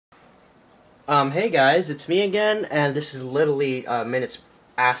Hey guys, it's me again, and this is literally minutes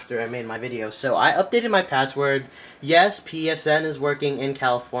after I made my video. So I updated my password. Yes, PSN is working in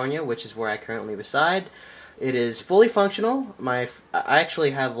California, which is where I currently reside. It is fully functional. I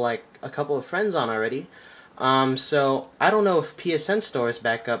actually have like a couple of friends on already. So I don't know if PSN store is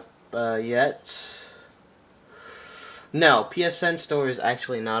back up yet. No, PSN store is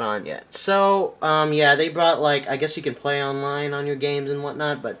actually not on yet. So, yeah, they brought, like, I guess you can play online on your games and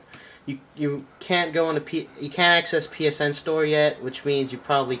whatnot, but you can't go on you can't access PSN store yet, which means you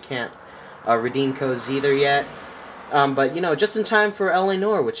probably can't redeem codes either yet. But, you know, just in time for LA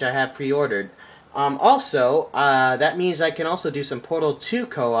Noire, which I have pre-ordered. Also, that means I can also do some Portal 2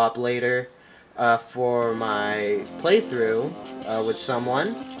 co-op later for my playthrough with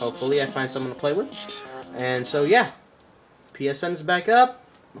someone. Hopefully I find someone to play with. And so, yeah. PSN's back up.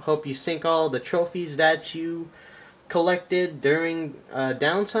 Hope you sync all the trophies that you collected during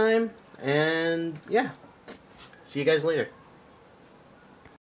downtime. And yeah, see you guys later.